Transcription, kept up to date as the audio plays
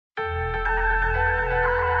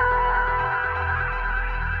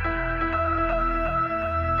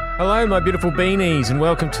Hello, my beautiful beanies, and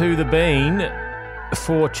welcome to The Bean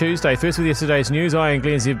for Tuesday. First with yesterday's news, I and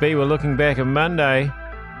Glenn ZB were looking back at Monday,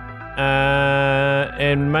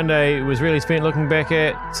 and Monday was really spent looking back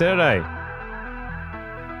at Saturday.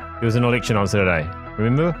 There was an election on Saturday,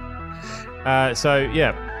 remember?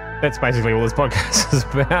 That's basically all this podcast is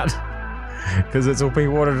about, because it's all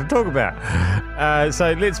people wanted to talk about.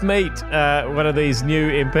 So let's meet one of these new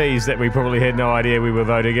MPs that we probably had no idea we were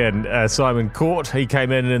voting in, Simon Court. He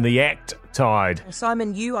came in the ACT tide.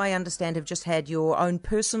 Simon, you, I understand, have just had your own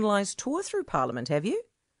personalised tour through Parliament, have you?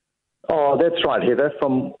 Oh, that's right, Heather.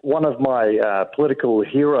 From one of my political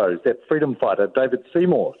heroes, that freedom fighter, David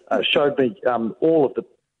Seymour, showed me all of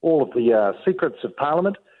the secrets of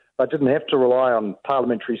Parliament. I didn't have to rely on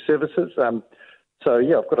parliamentary services. I've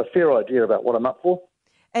got a fair idea about what I'm up for.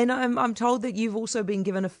 And I'm told that you've also been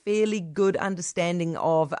given a fairly good understanding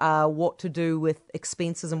of what to do with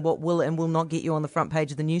expenses and what will and will not get you on the front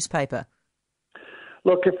page of the newspaper.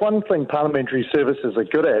 Look, if one thing parliamentary services are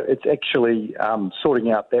good at, it's actually sorting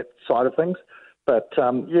out that side of things. But,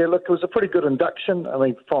 it was a pretty good induction. I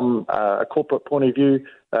mean, from a corporate point of view,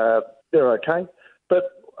 they're okay. But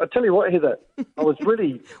I tell you what, Heather, I was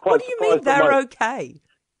really quite What do you mean they're okay?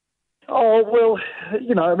 Oh, well,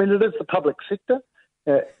 it is the public sector.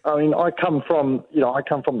 I come from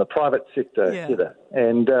the private sector, Heather,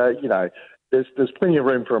 and, there's plenty of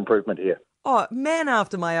room for improvement here. Oh, man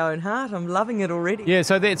after my own heart. I'm loving it already. Yeah,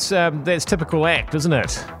 so that's typical ACT, isn't it?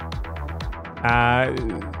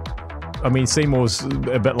 Seymour's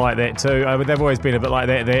a bit like that too. They've always been a bit like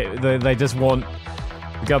that. They just want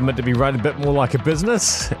the government to be run a bit more like a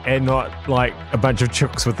business and not like a bunch of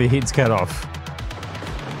chooks with their heads cut off.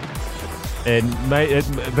 And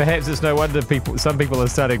perhaps it's no wonder some people are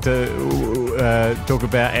starting to talk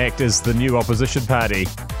about ACT as the new opposition party.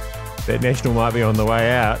 That National might be on the way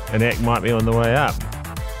out and ACT might be on the way up.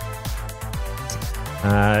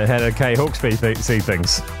 How did Kay Hawkesby see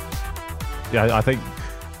things? Yeah, I think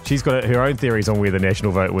she's got her own theories on where the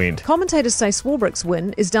National vote went. Commentators say Swarbrick's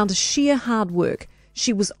win is down to sheer hard work.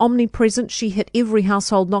 She was omnipresent, she hit every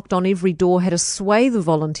household, knocked on every door, had a swathe of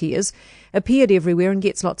volunteers, appeared everywhere and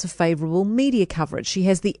gets lots of favourable media coverage. She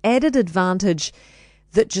has the added advantage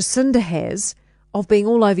that Jacinda has of being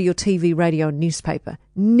all over your TV, radio and newspaper.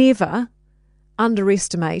 Never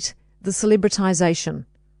underestimate the celebritisation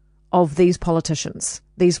of these politicians,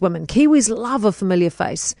 these women. Kiwis love a familiar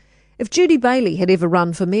face. If Judy Bailey had ever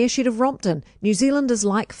run for mayor, she'd have romped in. New Zealanders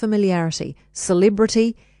like familiarity,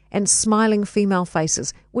 celebrity and smiling female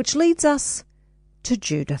faces, which leads us to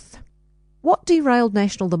Judith. What derailed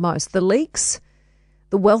National the most? The leaks?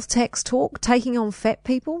 The wealth tax talk? Taking on fat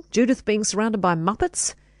people? Judith being surrounded by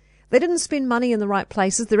Muppets? They didn't spend money in the right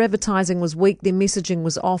places, their advertising was weak, their messaging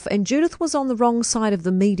was off, and Judith was on the wrong side of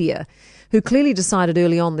the media, who clearly decided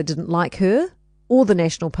early on they didn't like her or the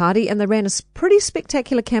National Party, and they ran a pretty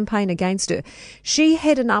spectacular campaign against her. She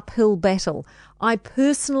had an uphill battle. I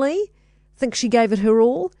personally think she gave it her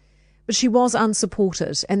all, but she was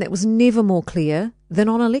unsupported, and that was never more clear than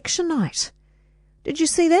on election night. Did you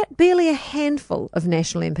see that? Barely a handful of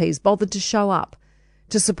National MPs bothered to show up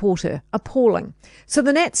to support her. Appalling. So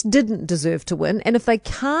the Nats didn't deserve to win, and if they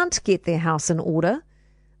can't get their house in order,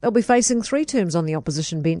 they'll be facing 3 terms on the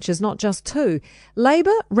opposition benches, not just 2.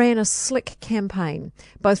 Labour ran a slick campaign,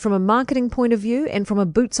 both from a marketing point of view and from a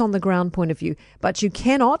boots-on-the-ground point of view. But you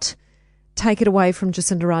cannot take it away from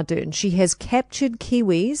Jacinda Ardern. She has captured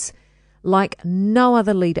Kiwis like no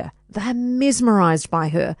other leader. They're mesmerised by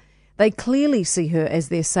her. They clearly see her as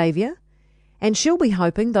their saviour. And she'll be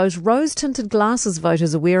hoping those rose-tinted glasses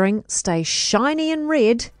voters are wearing stay shiny and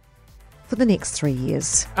red for the next 3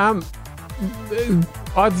 years.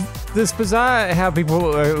 It's bizarre how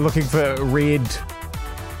people are looking for red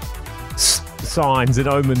signs and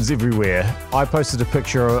omens everywhere. I posted a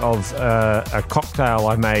picture of a cocktail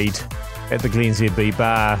I made at the Glen ZB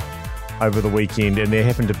bar over the weekend, and there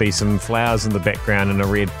happened to be some flowers in the background in a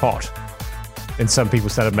red pot. And some people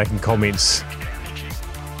started making comments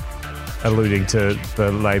alluding to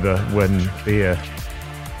the Labour win there.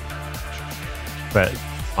 But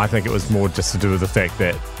I think it was more just to do with the fact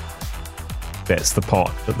that that's the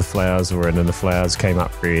pot that the flowers were in, and the flowers came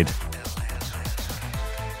up red.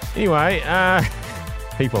 Anyway,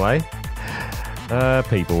 people,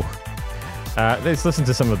 people. Let's listen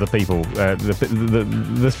to some of the people,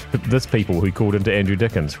 this people who called into Andrew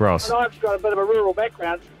Dickens. Ross. I've got a bit of a rural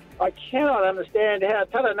background. I cannot understand how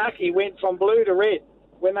Taranaki went from blue to red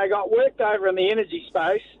when they got worked over in the energy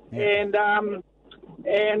space, and the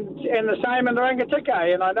same in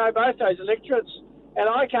Rangitikei. And I know both those electorates, and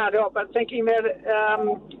I can't help but thinking that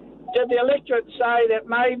did the electorate say that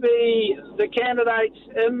maybe the candidates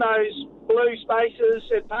in those blue spaces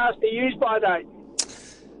had passed their use-by date?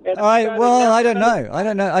 I don't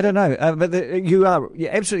know. But you're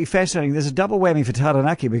absolutely fascinating. There's a double whammy for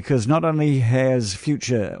Taranaki because not only has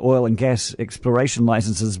future oil and gas exploration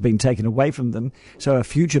licenses been taken away from them, so a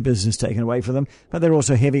future business taken away from them, but they're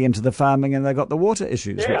also heavy into the farming and they've got the water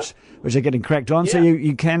issues, which are getting cracked on. Yeah. So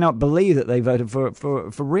you cannot believe that they voted for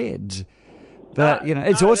Reds. But,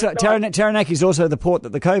 it's also, Taranaki's also the port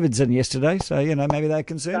that the COVID's in yesterday, so, maybe they're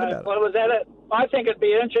concerned about it. Well, was that it? I think it'd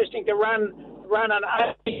be interesting to run an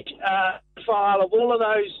age file of all of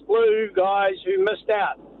those blue guys who missed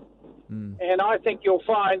out. And I think you'll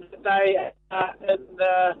find that they are in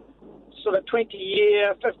the sort of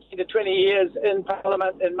 15 to 20 years in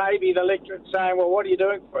Parliament, and maybe the electorate saying, well, what are you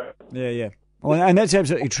doing for it? Yeah. Well, and that's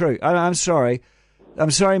absolutely true. I'm sorry,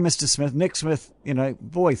 Mr. Smith. Nick Smith,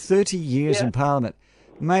 30 years in Parliament.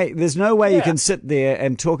 Mate, there's no way you can sit there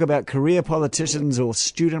and talk about career politicians or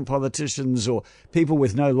student politicians or people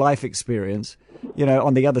with no life experience,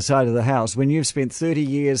 on the other side of the house when you've spent 30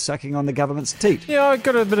 years sucking on the government's teat. Yeah, I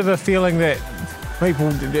got a bit of a feeling that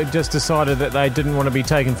people just decided that they didn't want to be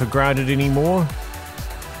taken for granted anymore.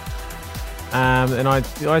 And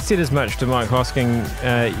I said as much to Mike Hosking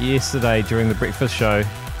yesterday during the breakfast show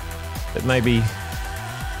that maybe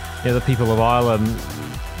the people of Ireland,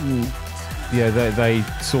 they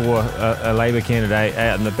saw a Labour candidate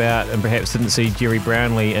out and about and perhaps didn't see Jerry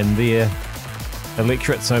Brownlee in their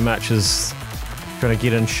electorate so much as trying to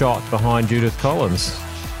get in shot behind Judith Collins,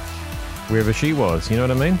 wherever she was. You know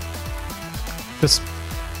what I mean? Just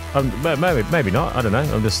maybe not. I don't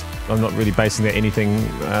know. I'm not really basing that anything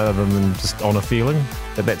other than just on a feeling.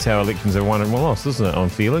 But that's how elections are won and lost, isn't it? On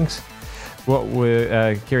feelings. What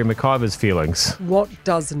were Kerry McIver's feelings? What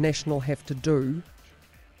does National have to do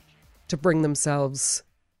to bring themselves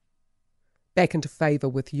back into favour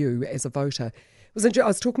with you as a voter? I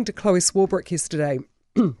was talking to Chloe Swarbrick yesterday,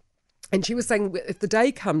 and she was saying if the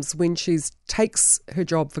day comes when she takes her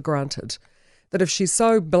job for granted, that if she's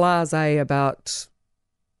so blasé about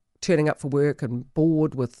turning up for work and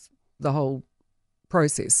bored with the whole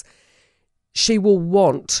process, she will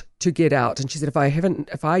want to get out. And she said,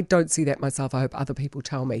 if I don't see that myself, I hope other people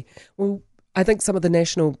tell me. Well, I think some of the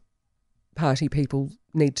National Party people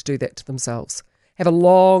need to do that to themselves. Have a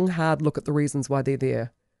long, hard look at the reasons why they're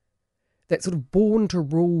there. That sort of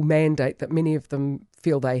born-to-rule mandate that many of them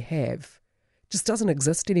feel they have just doesn't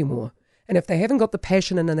exist anymore. And if they haven't got the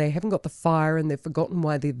passion and they haven't got the fire and they've forgotten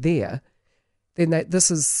why they're there, then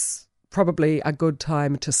this is probably a good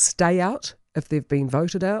time to stay out if they've been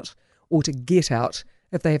voted out, or to get out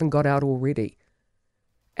if they haven't got out already,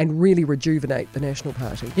 and really rejuvenate the National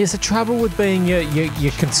Party. Yes, the trouble with being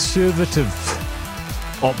your conservative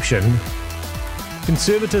option,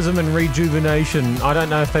 conservatism and rejuvenation, I don't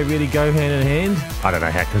know if they really go hand in hand. I don't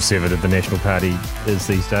know how conservative the National Party is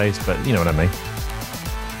these days, but you know what I mean.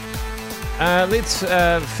 Let's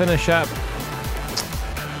finish up.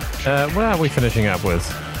 What are we finishing up with?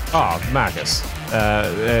 Oh, Marcus.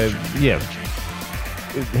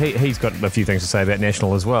 He's got a few things to say about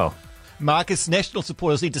National as well. Marcus, National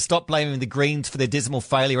supporters need to stop blaming the Greens for their dismal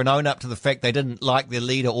failure and own up to the fact they didn't like their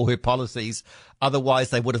leader or her policies. Otherwise,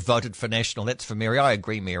 they would have voted for National. That's for Mary. I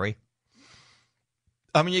agree, Mary.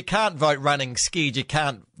 I mean, you can't vote running scared. You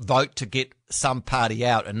can't vote to get some party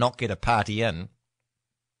out and not get a party in.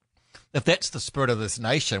 If that's the spirit of this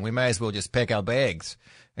nation, we may as well just pack our bags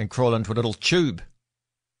and crawl into a little tube.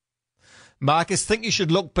 Marcus, think you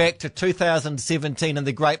should look back to 2017 and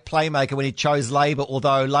the great playmaker when he chose Labour,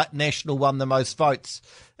 although National won the most votes.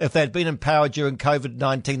 If they'd been in power during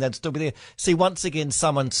COVID-19, they'd still be there. See, once again,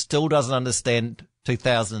 someone still doesn't understand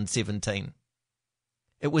 2017.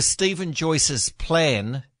 It was Stephen Joyce's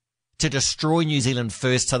plan to destroy New Zealand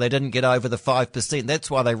first so they didn't get over the 5%. That's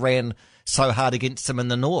why they ran so hard against them in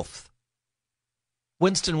the north.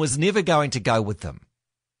 Winston was never going to go with them.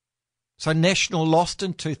 So National lost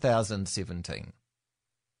in 2017.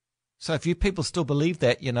 So if you people still believe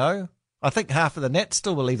that, I think half of the Nats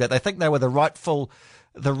still believe that. They think they were the rightful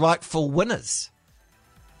winners.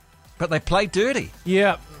 But they played dirty.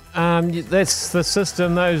 Yeah, that's the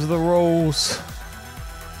system. Those are the rules.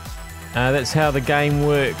 That's how the game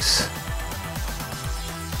works.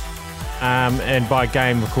 And by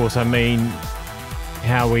game, of course, I mean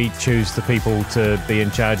how we choose the people to be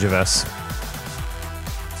in charge of us.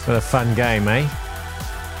 What a fun game, eh?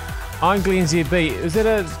 I'm Glenn ZB. Is that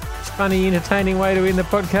a funny, entertaining way to end the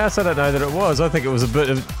podcast? I don't know that it was. I think it was a bit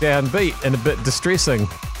downbeat and a bit distressing.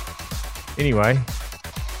 Anyway,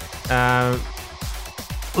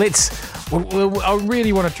 Well, I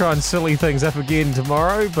really want to try and silly things up again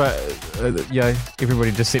tomorrow, but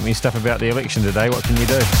everybody just sent me stuff about the election today. What can you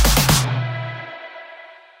do?